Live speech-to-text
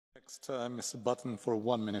Next, Mr. Batten for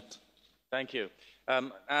 1 minute. Thank you.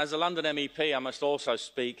 As a London MEP, I must also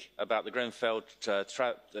speak about the Grenfell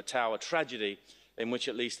Tower tragedy in which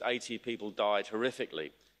at least 80 people died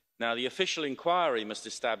horrifically. Now, the official inquiry must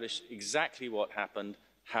establish exactly what happened,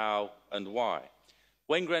 how and why.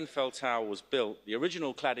 When Grenfell Tower was built, the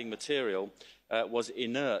original cladding material was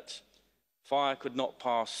inert. Fire could not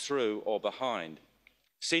pass through or behind.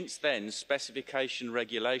 Since then, specification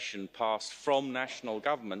regulation passed from national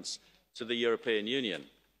governments to the European Union.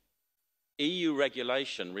 EU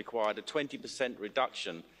regulation required a 20%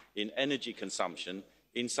 reduction in energy consumption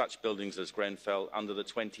in such buildings as Grenfell under the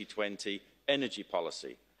 2020 energy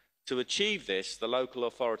policy. To achieve this, the local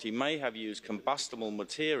authority may have used combustible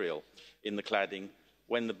material in the cladding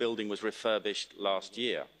when the building was refurbished last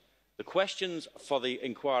year. The questions for the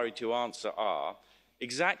inquiry to answer are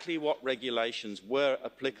exactly what regulations were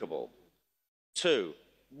applicable. 2,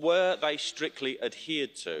 were they strictly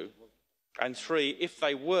adhered to? And 3, if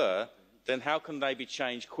they were, then how can they be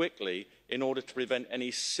changed quickly in order to prevent any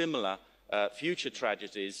similar future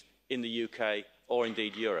tragedies in the UK or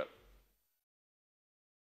indeed Europe?